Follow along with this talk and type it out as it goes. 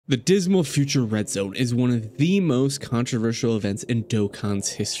The Dismal Future Red Zone is one of the most controversial events in Dokkan's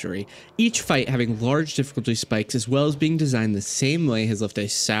history. Each fight having large difficulty spikes as well as being designed the same way has left a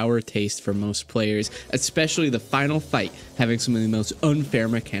sour taste for most players, especially the final fight having some of the most unfair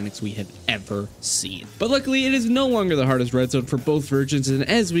mechanics we have ever seen. But luckily it is no longer the hardest Red Zone for both versions, and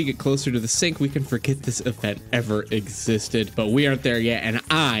as we get closer to the sync we can forget this event ever existed. But we aren't there yet, and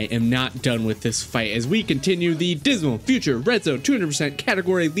I am not done with this fight as we continue the Dismal Future Red Zone 200%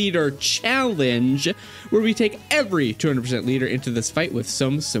 category leader challenge, where we take every 200% leader into this fight with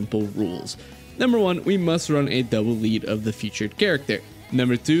some simple rules. Number 1, we must run a double lead of the featured character.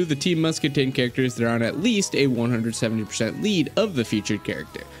 Number 2, the team must contain characters that are on at least a 170% lead of the featured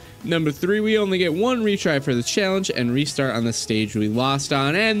character. Number 3, we only get one retry for the challenge and restart on the stage we lost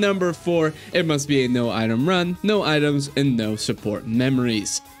on. And number 4, it must be a no item run, no items, and no support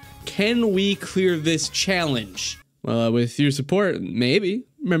memories. Can we clear this challenge? Well, with your support, maybe.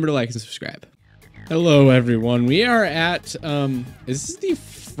 Remember to like and subscribe. Hello, everyone. We are at, is this the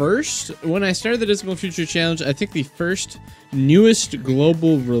first, when I started the Dismal Future Challenge, I think the first newest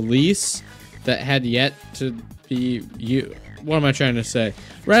global release that had yet to be, what am I trying to say?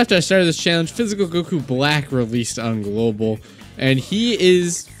 Right after I started this challenge, Physical Goku Black released on global, and he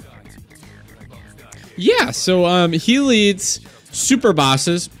is, yeah, so he leads Super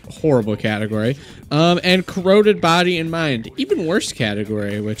Bosses, horrible category, and Corroded Body and Mind, even worse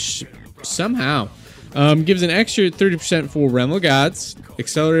category, which somehow gives an extra 30% for Realm of Gods,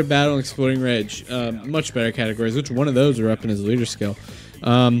 Accelerated Battle, and Exploding Rage. Much better categories. Which one of those are up in his leader skill?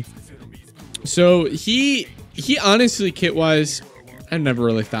 So he honestly, kit-wise, I never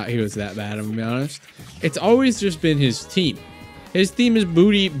really thought he was that bad, I'm gonna be honest. It's always just been his team. His team is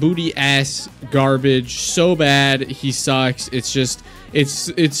booty ass garbage, so bad he sucks. It's just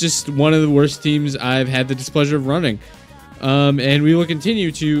one of the worst teams I've had the displeasure of running. And we will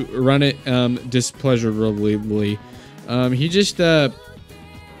continue to run it displeasurably.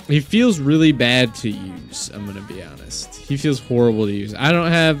 He feels really bad to use, I'm gonna be honest. He feels horrible to use. I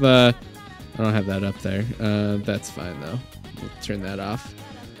don't have that up there. That's fine though. We'll turn that off.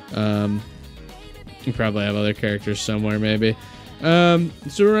 You probably have other characters somewhere maybe. So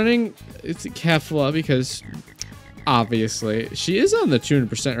we're running, it's a kefla because obviously she is on the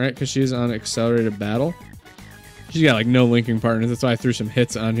 200%, right? Because she is on Accelerated Battle. She's got like no linking partners. That's why I threw some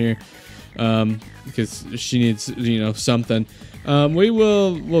hits on here, because she needs, you know, something.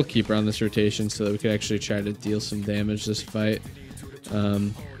 We'll keep her on this rotation so that we can actually try to deal some damage this fight.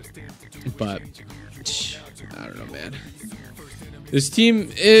 But I don't know, man. This team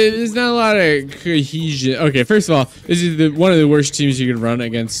is not a lot of cohesion. Okay, first of all, this is one of the worst teams you can run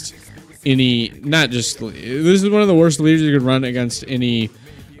against any, this is one of the worst leaders you could run against any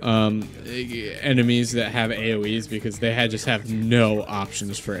enemies that have AoEs, because they just have no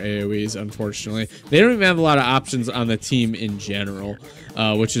options for AoEs, unfortunately. They don't even have a lot of options on the team in general,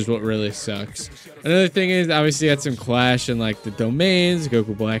 which is what really sucks. Another thing is, obviously, you got some clash in like the domains.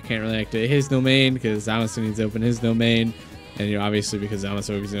 Goku Black can't really activate his domain because Zamasu needs to open his domain. And, you know, obviously because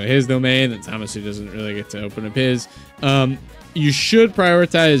Zamasu opens his domain, then Zamasu doesn't really get to open up his. You should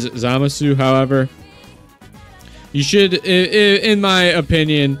prioritize Zamasu, however. You should, in my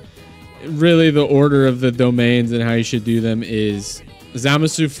opinion, really the order of the domains and how you should do them is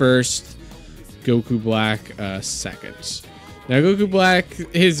Zamasu first, Goku Black second. Now, Goku Black,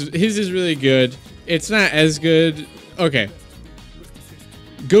 his is really good. It's not as good. Okay.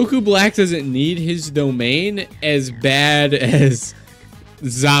 Goku Black doesn't need his domain as bad as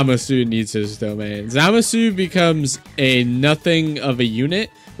Zamasu needs his domain. Zamasu becomes a nothing of a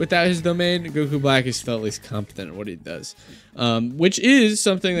unit without his domain. Goku Black is still at least competent at what he does. Which is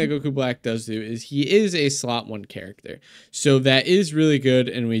something that Goku Black does do, is he is a slot 1 character. So that is really good,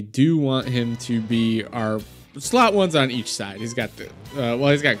 and we do want him to be our slot 1s on each side. He's got the,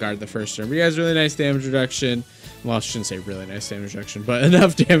 he's got guard the first turn. But he has really nice damage reduction. Well, I shouldn't say really nice damage reduction, but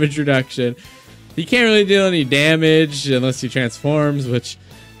enough damage reduction. He can't really deal any damage unless he transforms, which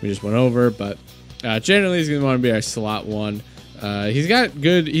we just went over, but generally he's going to want to be our slot 1. He's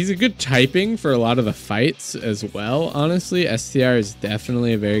a good typing for a lot of the fights as well, honestly. STR is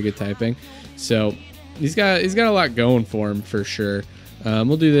definitely a very good typing. So he's got a lot going for him for sure.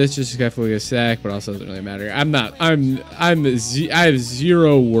 We'll do this just to carefully get a stack, but also doesn't really matter. I have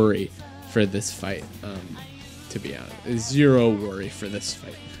zero worry for this fight. To be honest, zero worry for this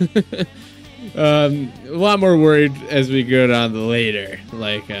fight. A lot more worried as we go down the later,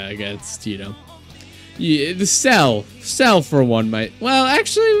 like against, you know, the Cell for one might. Well,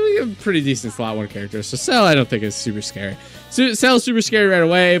 actually, we have a pretty decent slot 1 character, so Cell I don't think is super scary. So Cell's super scary right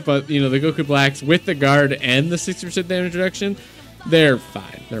away, but you know the Goku Blacks with the guard and the 60% damage reduction, they're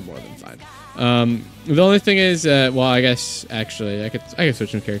fine. They're more than fine. The only thing is, well, I guess actually I could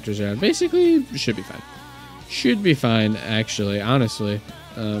switch some characters around. Basically, should be fine. Should be fine, actually, honestly.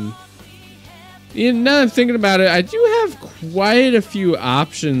 Yeah, now that I'm thinking about it, I do have quite a few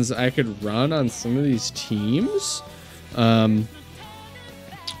options I could run on some of these teams. And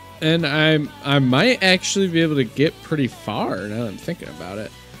I might actually be able to get pretty far now that I'm thinking about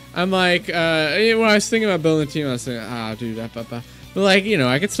it. I'm like, when I was thinking about building a team, I was thinking, dude, but like, you know,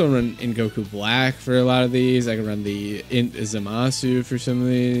 I could still run in Goku Black for a lot of these. I could run the Zamasu for some of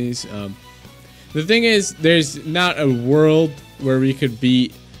these. The thing is, there's not a world where we could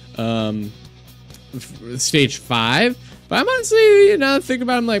beat stage 5, but I'm honestly, you know, thinking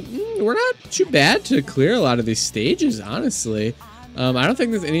about it, I'm like, we're not too bad to clear a lot of these stages, honestly. I don't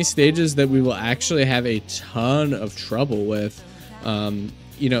think there's any stages that we will actually have a ton of trouble with.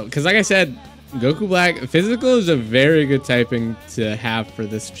 You know, because like I said, Goku Black physical is a very good typing to have for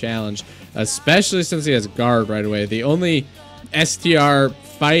this challenge, especially since he has guard right away. The only STR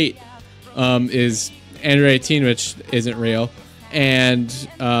fight is Android 18, which isn't real, and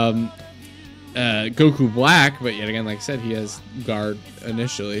Goku Black, but yet again, like I said, he has guard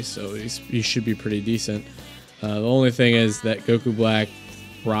initially, so he should be pretty decent. The only thing is that Goku Black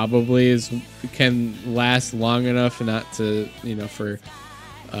probably can last long enough not to, you know, for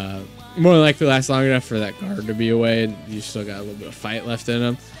more likely last long enough for that guard to be away, and you still got a little bit of fight left in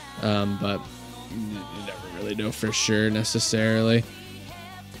him, but you never really know for sure necessarily.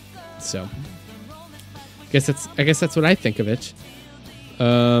 So I guess that's what I think of it.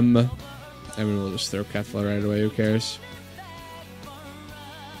 I mean, we'll just throw kefla right away. Who cares?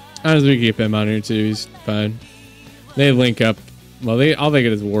 Honestly, we keep him on here too. He's fine. They link up. Well, all they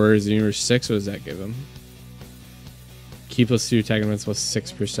get is Warriors Universe 6. What does that give them? Key +2 attack defense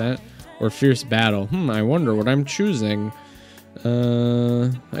 +6%, or Fierce Battle. I wonder what I'm choosing.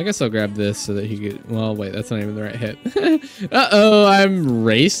 I guess I'll grab this so that he get. Well, wait, that's not even the right hit. Uh-oh, I'm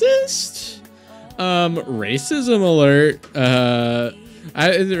racist. Racism alert.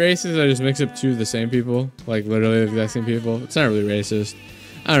 Is it racist? I just mix up two of the same people, like literally the exact same people. It's not really racist.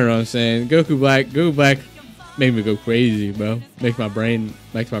 I don't know what I'm saying. Goku Black, make me go crazy, bro. Makes my brain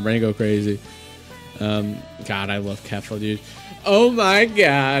go crazy. God, I love kefla, dude. Oh my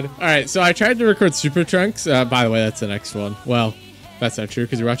god. All right, so I tried to record Super Trunks. By the way, that's the next one. Well, that's not true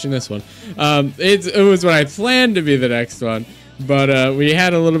because you're watching this one. It was what I planned to be the next one, but we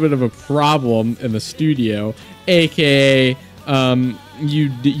had a little bit of a problem in the studio, aka you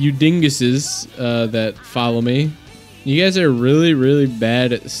dinguses that follow me. You guys are really, really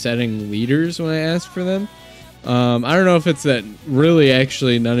bad at setting leaders when I ask for them. I don't know if it's that really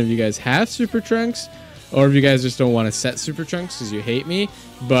actually none of you guys have Super Trunks, or if you guys just don't want to set Super Trunks because you hate me.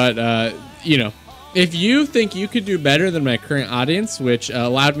 But, you know, if you think you could do better than my current audience, which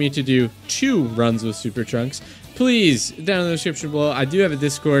allowed me to do 2 runs with Super Trunks, please, down in the description below, I do have a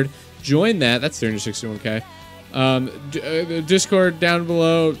Discord. Join that. That's 361k. Discord down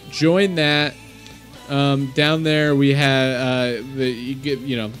below. Join that. Down there we have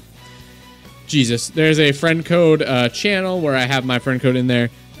you know, Jesus, there's a friend code channel where I have my friend code in there,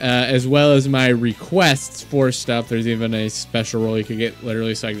 as well as my requests for stuff. There's even a special role you could get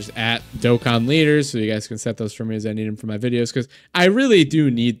literally, so I can just at Dokkan leaders, so you guys can set those for me as I need them for my videos, because I really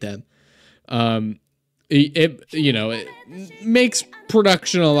do need them. You know, it makes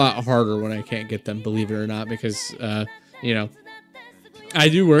production a lot harder when I can't get them, believe it or not, because you know, I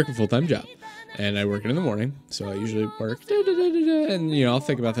do work a full-time job. And I work it in the morning, so I usually work, and you know, I'll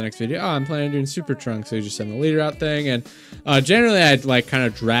think about the next video. Oh, I'm planning on doing Super Trunks, so you just send the leader out thing, and generally I'd like kind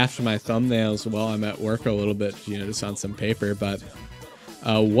of draft my thumbnails while I'm at work a little bit, you know, just on some paper, but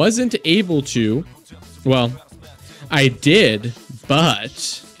wasn't able to. Well, I did,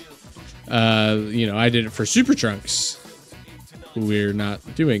 but you know, I did it for Super Trunks. We're not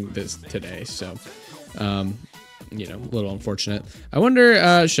doing this today, so you know, a little unfortunate. I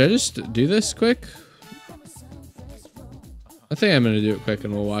wonder, should I just do this quick? I think I'm going to do it quick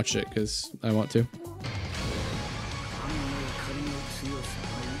and we'll watch it because I want to.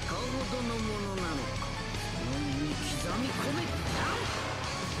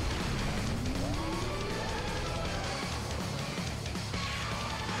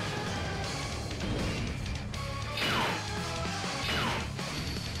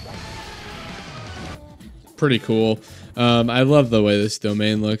 Pretty cool. I love the way this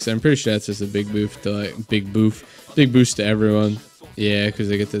domain looks. I'm pretty sure that's just a big boost to everyone. Yeah, because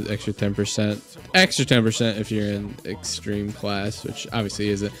they get the extra 10%. Extra 10% if you're in extreme class, which obviously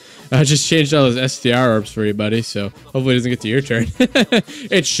isn't. I just changed all those STR orbs for you, buddy, so hopefully it doesn't get to your turn.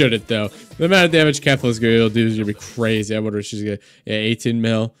 It shouldn't, though. The amount of damage Kefla's going to do is going to be crazy. I wonder if she's going to... Yeah, 18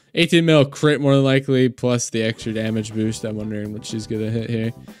 mil. 18 mil crit more than likely, plus the extra damage boost. I'm wondering what she's going to hit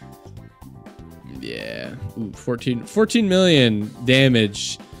here. Yeah. Ooh, 14 million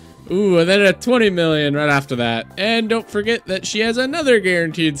damage. Ooh, and then a 20 million right after that. And don't forget that she has another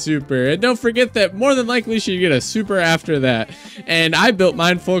guaranteed super. And don't forget that more than likely she'd get a super after that. And I built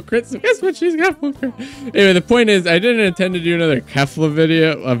mine full crit, so guess what? She's got full crit. Anyway, the point is, I didn't intend to do another Kefla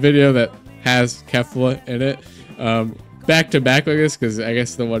video, a video that has Kefla in it. Back to back like this, because I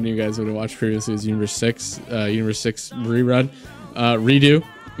guess the one you guys would have watched previously was Universe 6 rerun, redo.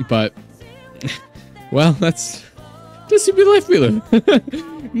 But, well, that's just the life we live.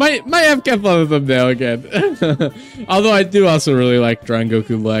 might have Kefla on the thumbnail again. Although I do also really like drawing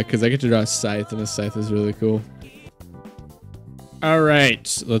Goku Black, because I get to draw a Scythe, and a Scythe is really cool. All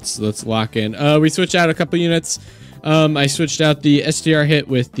right, let's lock in. We switched out a couple units. I switched out the SDR hit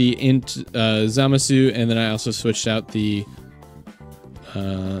with the int Zamasu, and then I also switched out the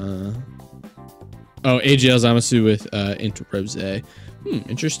AGL Zamasu with int Rose.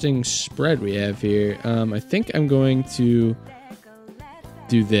 Interesting spread we have here. I think I'm going to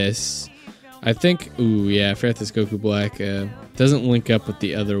do this. I think, ooh, yeah, I forgot this Goku Black doesn't link up with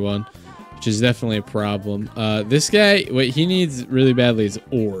the other one, which is definitely a problem. This guy, what he needs really badly is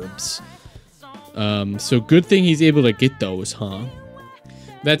orbs. So good thing he's able to get those, huh?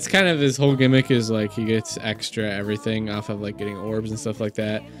 That's kind of his whole gimmick, is like he gets extra everything off of like getting orbs and stuff like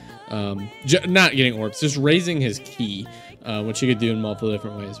that. Not getting orbs, just raising his ki, which he could do in multiple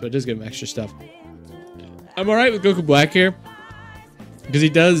different ways, but it does give him extra stuff. I'm alright with Goku Black here, because he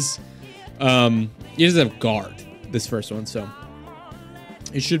doesn't have guard, this first one, so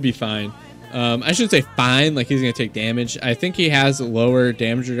he should be fine. I shouldn't say fine, like he's gonna take damage. I think he has lower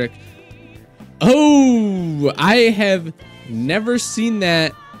damage reduction. Oh, I have never seen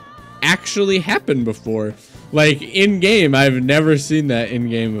that actually happen before. Like, in-game, I've never seen that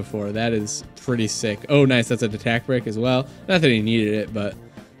in-game before. That is pretty sick. Oh, nice. That's an attack break as well. Not that he needed it, but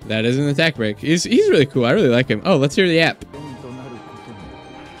that is an attack break. He's really cool. I really like him. Oh, let's hear the app.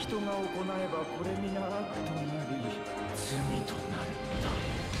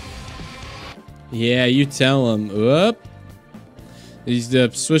 Yeah, you tell him. Whoop. He's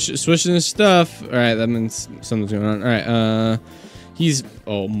switching his stuff. All right, that means something's going on. All right, he's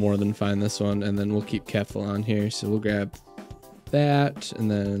more than fine this one, and then we'll keep Kefla on here. So we'll grab that, and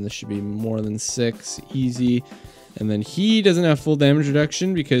then this should be more than 6, easy. And then he doesn't have full damage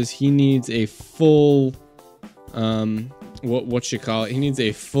reduction because he needs a full, what you call it? He needs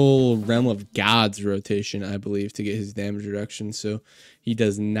a full Realm of Gods rotation, I believe, to get his damage reduction. So he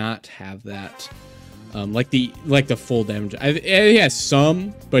does not have that. Like the full damage. He has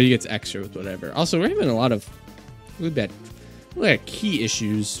some, but he gets extra with whatever. Also, we're having a lot of really bad key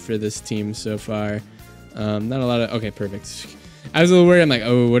issues for this team so far. Not a lot of... Okay, perfect. I was a little worried. I'm like,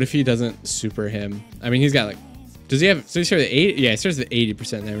 oh, what if he doesn't super him? I mean, he's got like... Does he have... So he starts at 8? Yeah, he starts at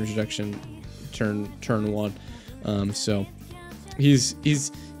 80% damage reduction turn 1. So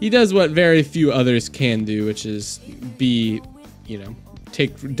he does what very few others can do, which is be, you know,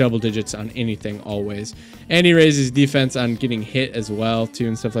 take double digits on anything always. And he raises defense on getting hit as well too,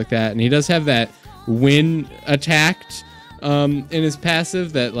 and stuff like that. And he does have that when attacked in his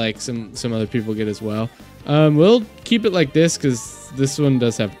passive that like some other people get as well. We'll keep it like this because this one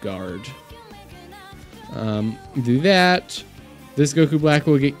does have guard. Do that. This Goku Black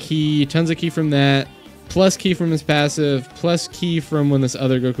will get ki, tons of ki from that, plus ki from his passive, plus ki from when this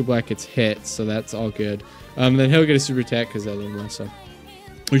other Goku Black gets hit, so that's all good. Then he'll get a super attack because that didn't so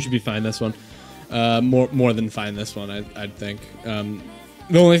we should be fine this one. More than fine this one, I'd think.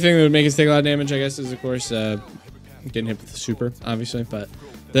 The only thing that would make us take a lot of damage, I guess, is of course getting hit with the super, obviously. But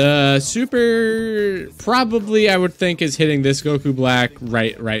the super probably I would think is hitting this Goku Black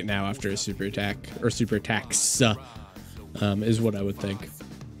right now after a super attack or super attacks, is what I would think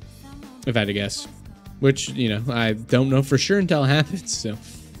if I had to guess. Which, you know, I don't know for sure until it happens, so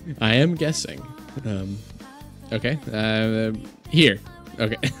I am guessing. Okay, here.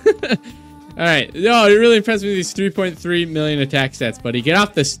 Okay. All right. No, it really impressed me with these 3.3 million attack stats, buddy. Get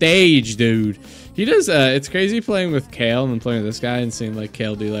off the stage, dude. He does, it's crazy playing with Kale and playing with this guy and seeing, like,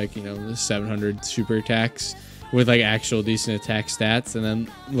 Kale do, like, you know, 700 super attacks with, like, actual decent attack stats, and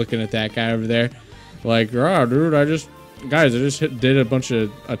then looking at that guy over there, like, oh, dude, I just did a bunch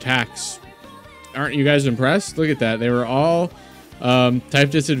of attacks. Aren't you guys impressed? Look at that. They were all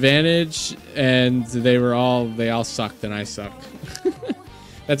Type disadvantage, and they all sucked, and I suck.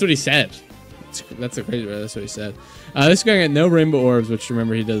 That's what he said. That's a crazy. That's what he said. This guy got no rainbow orbs, which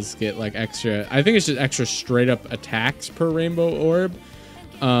remember he does get like extra. I think it's just extra straight up attacks per rainbow orb.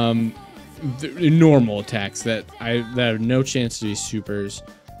 Normal attacks that have no chance to be supers,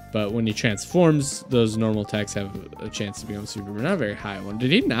 but when he transforms, those normal attacks have a chance to become super, but not a very high one.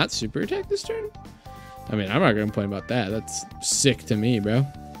 Did he not super attack this turn? I mean, I'm not gonna complain about that. That's sick to me, bro.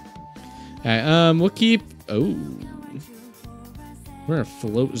 Alright, we'll keep. Oh, we're gonna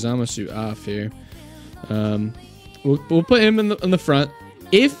float Zamasu off here. We'll put him in the front.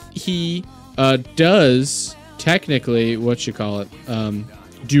 If he does technically, what you call it,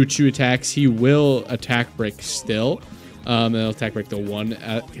 do 2 attacks, he will attack break still. And it'll attack break the 1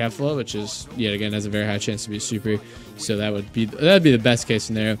 at kefla, which is yet again has a very high chance to be super. So that'd be the best case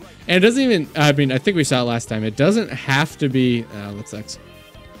scenario. And it doesn't even. I mean, I think we saw it last time. It doesn't have to be. Oh, that sucks.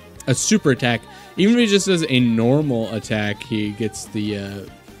 A super attack. Even if he just does a normal attack, he gets the.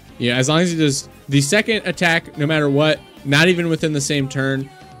 Yeah, as long as he does the second attack, no matter what, not even within the same turn,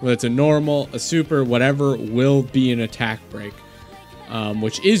 whether it's a normal, a super, whatever, will be an attack break.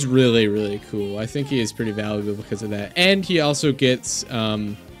 Which is really, really cool. I think he is pretty valuable because of that. And he also gets,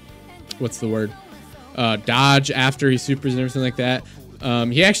 what's the word? Dodge after he supers and everything like that.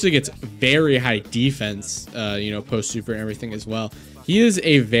 He actually gets very high defense, post-super and everything as well. He is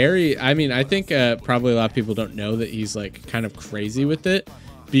a very, I mean, I think probably a lot of people don't know that he's like kind of crazy with it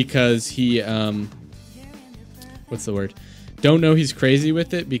because he, what's the word? Don't know he's crazy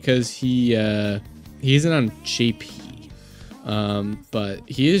with it because he isn't on JP. But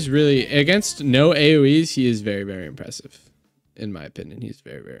he is really, against no AoEs, he is very, very impressive. In my opinion, he's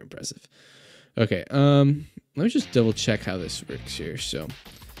very, very impressive. Okay, let me just double check how this works here. So,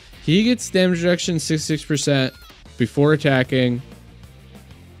 he gets damage reduction 66% before attacking.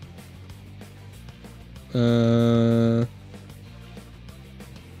 Yeah,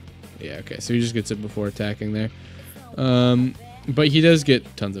 okay, so he just gets it before attacking there. But he does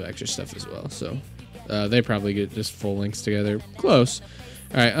get tons of extra stuff as well, so... they probably get just full links together. Close.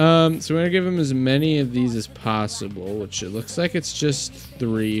 All right. So we're going to give him as many of these as possible, which it looks like it's just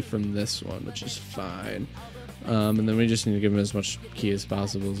 3 from this one, which is fine. And then we just need to give him as much key as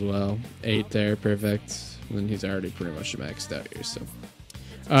possible as well. 8 there. Perfect. And then he's already pretty much maxed out here. So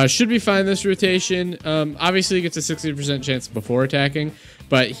should be fine this rotation. Obviously, he gets a 60% chance before attacking,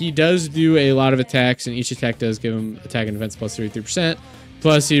 but he does do a lot of attacks, and each attack does give him attack and defense plus 33%.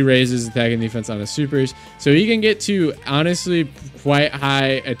 Plus, he raises attack and defense on his supers. So he can get to, honestly, quite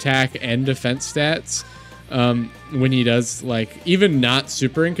high attack and defense stats when he does, like, even not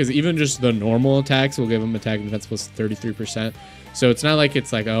supering, because even just the normal attacks will give him attack and defense plus 33%. So it's not like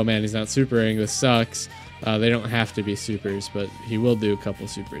it's like, oh, man, he's not supering. This sucks. They don't have to be supers, but he will do a couple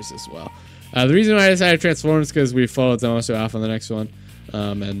supers as well. The reason why I decided to transform is because we followed Zamasu off on the next one.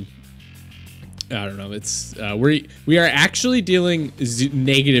 And... I don't know. It's we are actually dealing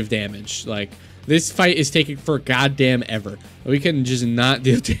negative damage. Like, this fight is taking for goddamn ever. We can just not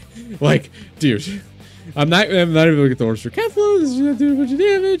deal. Like, dude, I'm not even able to get the orbs for kefla. This is gonna do a bunch of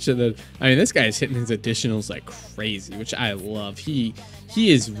damage, and then I mean, this guy's hitting his additionals like crazy, which I love. He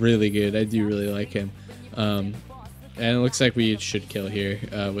is really good. I do really like him. And it looks like we should kill here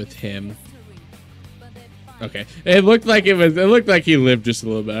with him. Okay, it looked like he lived just a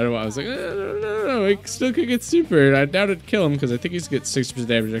little bit. I don't know. I was like, no, he still could get super. I doubt it'd kill him because I think he's get 60%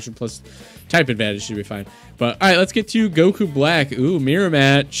 damage reduction plus type advantage should be fine. But all right, let's get to Goku Black. Ooh, mirror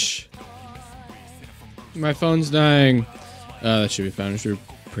match. My phone's dying. That should be fine. We're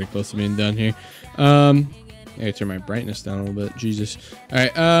pretty close to being done here. I gotta turn my brightness down a little bit. Jesus. All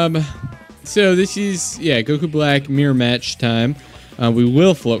right. So this is Goku Black mirror match time. We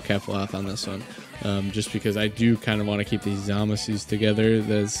will float kefla off on this one. Just because I do kind of want to keep these Zamasus together.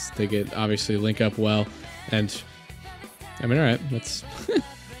 They get obviously link up well, and I mean, all right, that's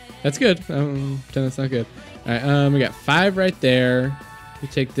that's good. That's not good. All right, we got 5 right there. We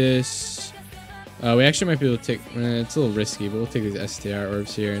take this. We actually might be able to take. It's a little risky, but we'll take these STR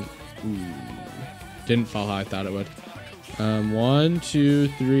orbs here. And, didn't fall how I thought it would. 1, 2,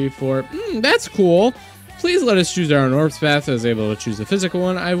 3, 4. That's cool. Please let us choose our own orbs path. I was able to choose the physical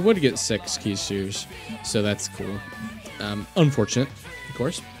one. I would get 6 key spheres, so that's cool. Unfortunate, of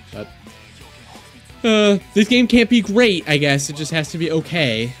course, but this game can't be great, I guess. It just has to be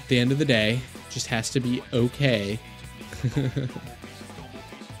okay at the end of the day. It just has to be okay.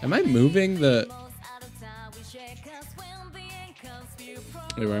 Am I moving the...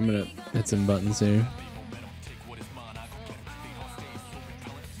 Wait, I'm gonna hit some buttons here.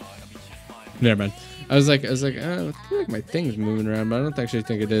 Never mind. I was like, oh, I feel like my thing's moving around, but I don't actually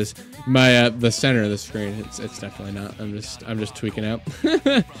think it is. My the center of the screen, it's definitely not. I'm just tweaking out.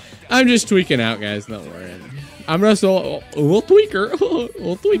 I'm just tweaking out, guys. Don't worry. I'm just a little tweaker, a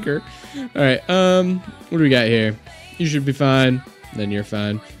little tweaker. All right. What do we got here? You should be fine. Then you're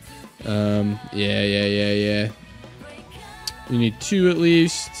fine. Yeah. You need 2 at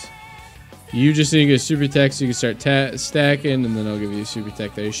least. You just need to get a super tech so you can start stacking, and then I'll give you a super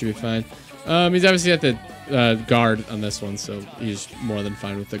tech there. You should be fine. He's obviously at the guard on this one, so he's more than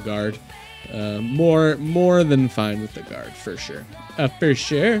fine with the guard. More than fine with the guard for sure. For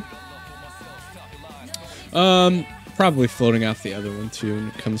sure. Probably floating off the other one too when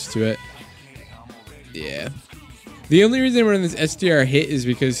it comes to it. Yeah. The only reason we're in this SDR hit is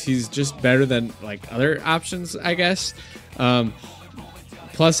because he's just better than like other options, I guess.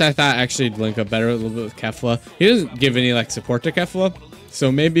 Plus, I thought actually he'd link up better a little bit with Kefla. He doesn't give any like support to Kefla. So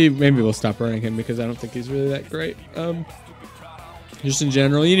maybe we'll stop running him because I don't think he's really that great. Just in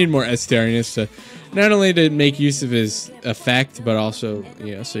general, you need more SDRness to not only to make use of his effect, but also,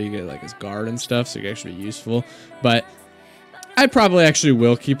 you know, so you get like his guard and stuff, so he can actually be useful. But I probably actually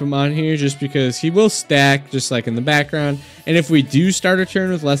will keep him on here just because he will stack just like in the background. And if we do start a turn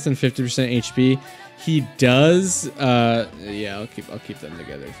with less than 50% HP, he does. Yeah, I'll keep them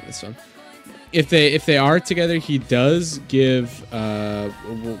together for this one. If they are together, he does give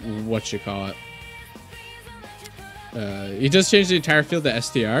what you call it. He does change the entire field to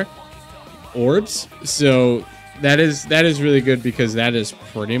SDR orbs, so that is really good because that is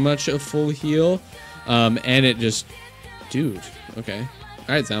pretty much a full heal, and it just, dude. Okay, all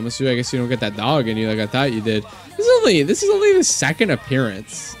right, Zamasu. I guess you don't get that dog in you like I thought you did. This is only the second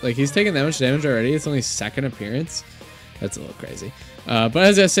appearance. Like he's taking that much damage already. It's only second appearance. That's a little crazy. But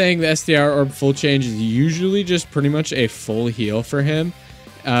as I was saying, the SDR orb full change is usually just pretty much a full heal for him.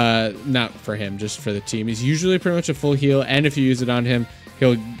 Not for him, just for the team. He's usually pretty much a full heal, and if you use it on him,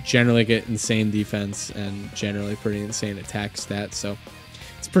 he'll generally get insane defense and generally pretty insane attack stats. So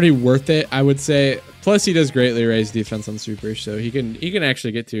it's pretty worth it, I would say. Plus, he does greatly raise defense on super, so he can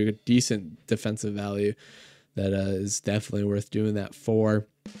actually get to a decent defensive value that is definitely worth doing that for.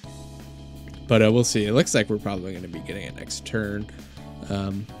 But we'll see. It looks like we're probably going to be getting it next turn.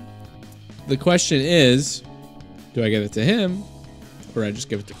 The question is, do I give it to him or I just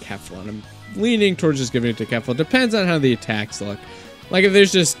give it to Kefla? And I'm leaning towards just giving it to Kefla. Depends on how the attacks look. Like if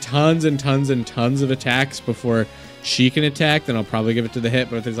there's just tons and tons and tons of attacks before she can attack, then I'll probably give it to the hit.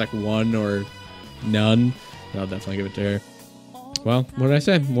 But if there's like one or none, then I'll definitely give it to her. Well, what did I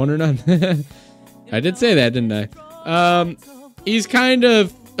say? One or none? I did say that, didn't I? He's kind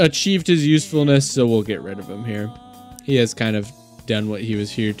of achieved his usefulness, so we'll get rid of him here. He has kind of done what he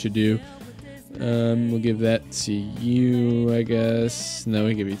was here to do. We'll give that to you, I guess. No,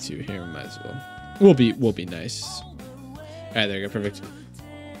 we give you 2 here. Might as well. We'll be nice. All right, there you go. Perfect.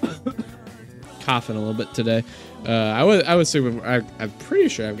 Coughing a little bit today. I was super. I'm pretty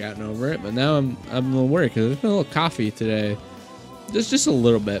sure I've gotten over it, but now I'm a little worried because there's been a little coffee today. Just a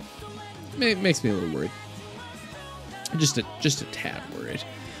little bit. It makes me a little worried. Just a tad worried.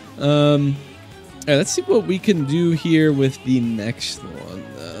 All right, let's see what we can do here with the next one.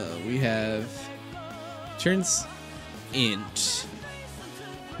 We have turns int.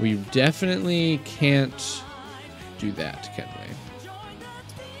 We definitely can't do that, can we?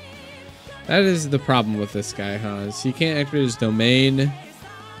 That is the problem with this guy, huh? Is he can't activate his domain.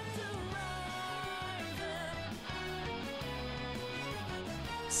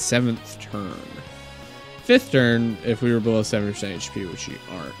 Seventh turn. Fifth turn, if we were below 70% HP, which we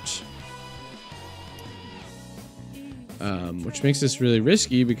aren't. Which makes this really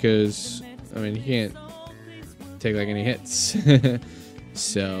risky because, I mean, he can't take like any hits.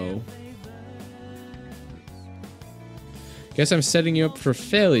 So, guess I'm setting you up for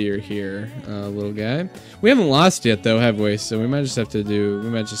failure here, little guy. We haven't lost yet though, have we? So we might just have to we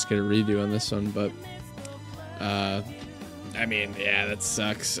might just get a redo on this one, but, I mean, yeah, that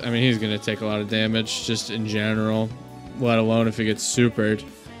sucks. I mean, he's going to take a lot of damage just in general, let alone if he gets supered.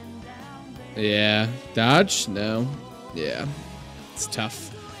 Yeah. Dodge? No. Yeah. It's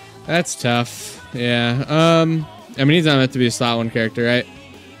tough. That's tough. Yeah. I mean, he's not meant to be a slot 1 character, right?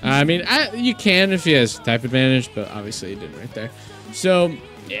 I mean, you can if he has type advantage, but obviously he didn't right there. So,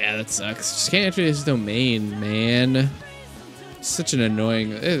 yeah, that sucks. Just can't enter his domain, man. It's such an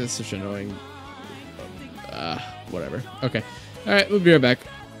annoying... It's such an annoying... whatever. Okay. All right, we'll be right back.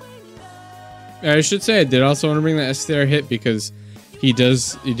 I should say I did also want to bring the SDR hit because he did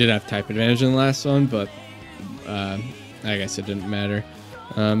have type advantage in the last one, but I guess it didn't matter.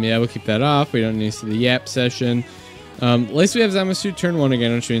 Yeah, we'll keep that off. We don't need to see the yap session. At least we have Zamasu turn 1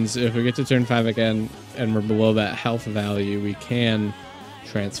 again, which means if we get to turn 5 again and we're below that health value, we can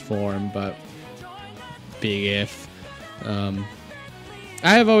transform, but big if. I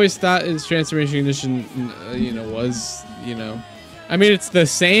have always thought his transformation condition, you know, was, you know, I mean, it's the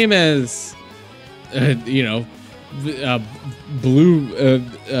same as, you know, blue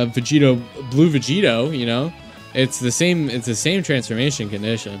Vegito, you know, it's the same transformation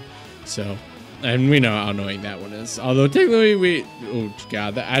condition. So, and we know how annoying that one is. Although technically oh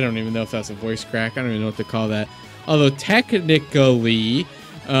god, I don't even know if that's a voice crack. I don't even know what to call that. Although technically,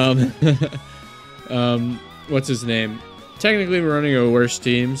 what's his name? Technically, we're running a worse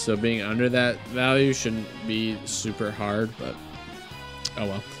team, so being under that value shouldn't be super hard, but oh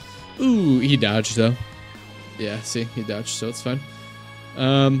well. Ooh, he dodged though. Yeah, see, he dodged, so it's fine.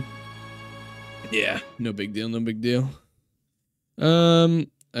 Yeah, no big deal, no big deal. I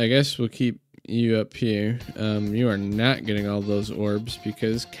guess we'll keep you up here. You are not getting all those orbs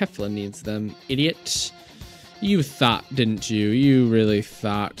because Kefla needs them, idiot. You thought, didn't you? You really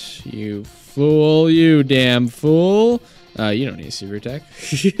thought, you fool, you damn fool. You don't need a super attack.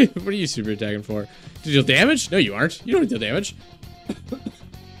 What are you super attacking for? To deal damage? No, you aren't. You don't deal damage.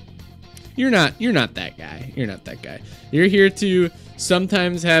 You're not that guy. You're not that guy. You're here to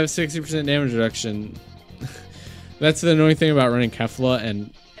sometimes have 60% damage reduction. That's the annoying thing about running Kefla,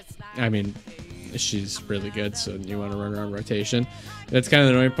 and I mean, she's really good, so you want to run her on rotation. That's kind of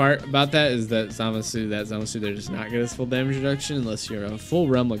the annoying part about that, is that Zamasu there does not get us full damage reduction unless you're on full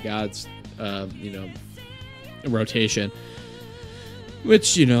Realm of Gods, you know, rotation.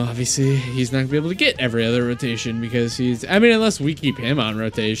 Which, you know, obviously he's not gonna be able to get every other rotation because he's, I mean, unless we keep him on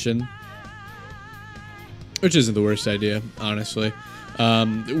rotation, which isn't the worst idea, honestly.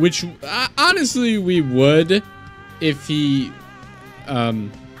 Which honestly we would if he,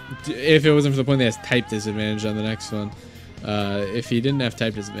 if it wasn't for the point that he has type disadvantage on the next one. If he didn't have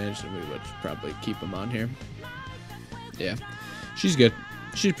type disadvantage, then we would probably keep him on here. Yeah, she's good.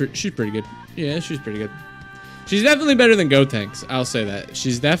 She's pretty good. Yeah, she's pretty good. She's definitely better than Gotenks. I'll say that.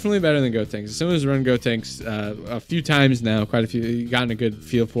 She's definitely better than Gotenks. As someone who's run Gotenks a few times now, quite a few, gotten a good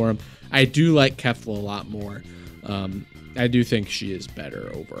feel for him. I do like Kefla a lot more. I do think she is better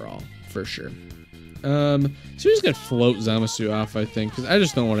overall, for sure. So we're just gonna float Zamasu off, I think, because I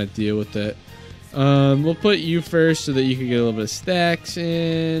just don't want to deal with it. We'll put you first so that you can get a little bit of stacks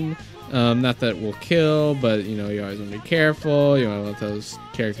in. Not that we'll kill, but you know, you always want to be careful. You want to let those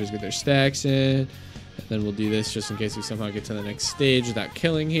characters get their stacks in. And then we'll do this just in case we somehow get to the next stage without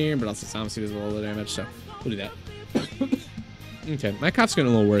killing here, but also Zamasu does a little damage, so we'll do that. Okay, my cough's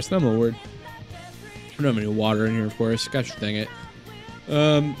getting a little worse. I'm a little worried. I don't have any water in here, of course. Gosh dang it.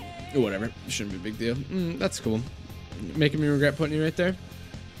 Whatever. Shouldn't be a big deal. That's cool. Making me regret putting you right there.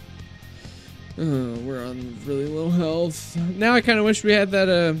 We're on really low health. Now I kind of wish we had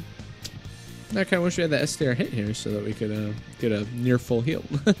that, STR hit here so that we could, get a near full heal.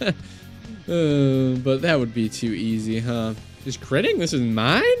 But that would be too easy, huh? Is critting? This is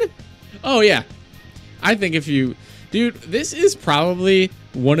mine? Oh, yeah. I think if you... Dude, this is probably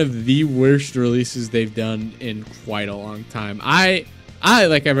one of the worst releases they've done in quite a long time. I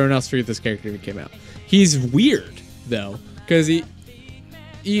like everyone else, figured this character even came out. He's weird, though, because he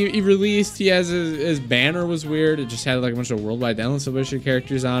released, he has his banner was weird. It just had like a bunch of worldwide download celebration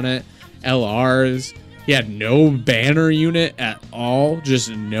characters on it. LRs. He had no banner unit at all. Just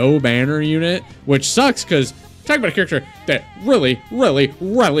no banner unit, which sucks because talk about a character that really, really,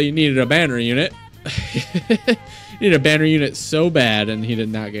 really needed a banner unit. Needed a banner unit so bad, and he did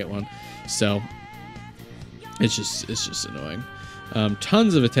not get one. So it's just annoying.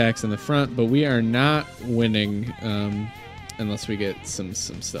 Tons of attacks in the front, but we are not winning unless we get some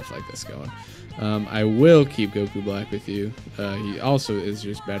stuff like this going. I will keep Goku Black with you. He also is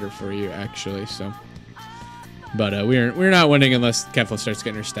just better for you, actually. So, but we're not winning unless Kefla starts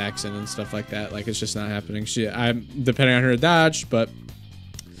getting her stacks in and stuff like that. Like, it's just not happening. I'm depending on her dodge, but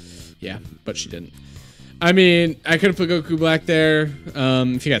yeah, but she didn't. I mean, I could have put Goku Black there.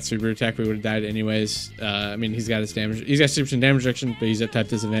 If he got super attack, we would have died anyways. I mean, he's got his damage. He's got super damage reduction, but he's at type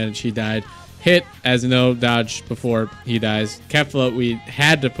disadvantage. He died. Hit as no dodge before he dies. Kefla, we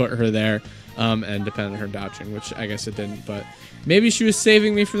had to put her there, and depend on her dodging, which I guess it didn't. But maybe she was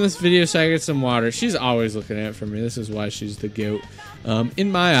saving me from this video so I get some water. She's always looking at it for me. This is why she's the GOAT,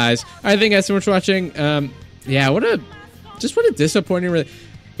 in my eyes. All right, thank you guys so much for watching. Yeah, what a disappointing. Really.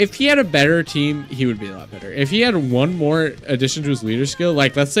 If he had a better team, he would be a lot better. If he had one more addition to his leader skill,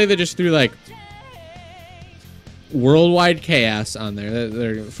 like let's say they just threw like worldwide chaos on there.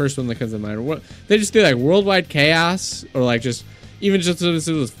 They're the first one that comes to mind. What they just do, like worldwide chaos, or like just even just this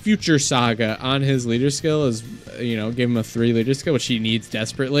is Future Saga on his leader skill is, you know, give him a 3 leader skill, which he needs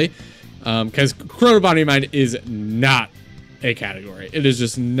desperately. Because Chrono Body Mind is not a category. It is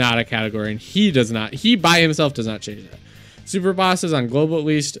just not a category, and he by himself does not change that. Super Bosses on global at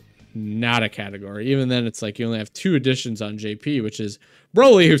least, not a category. Even then, it's like you only have 2 additions on JP, which is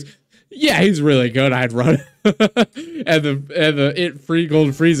Broly, who's, yeah, he's really good. I'd run and the It Free Gold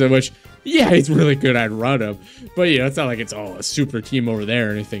Frieza, which, yeah, he's really good. I'd run him. But, you know, it's not like it's all a super team over there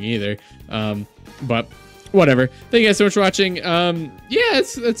or anything either. But whatever. Thank you guys so much for watching. Yeah,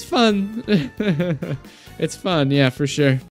 it's fun. It's fun. Yeah, for sure.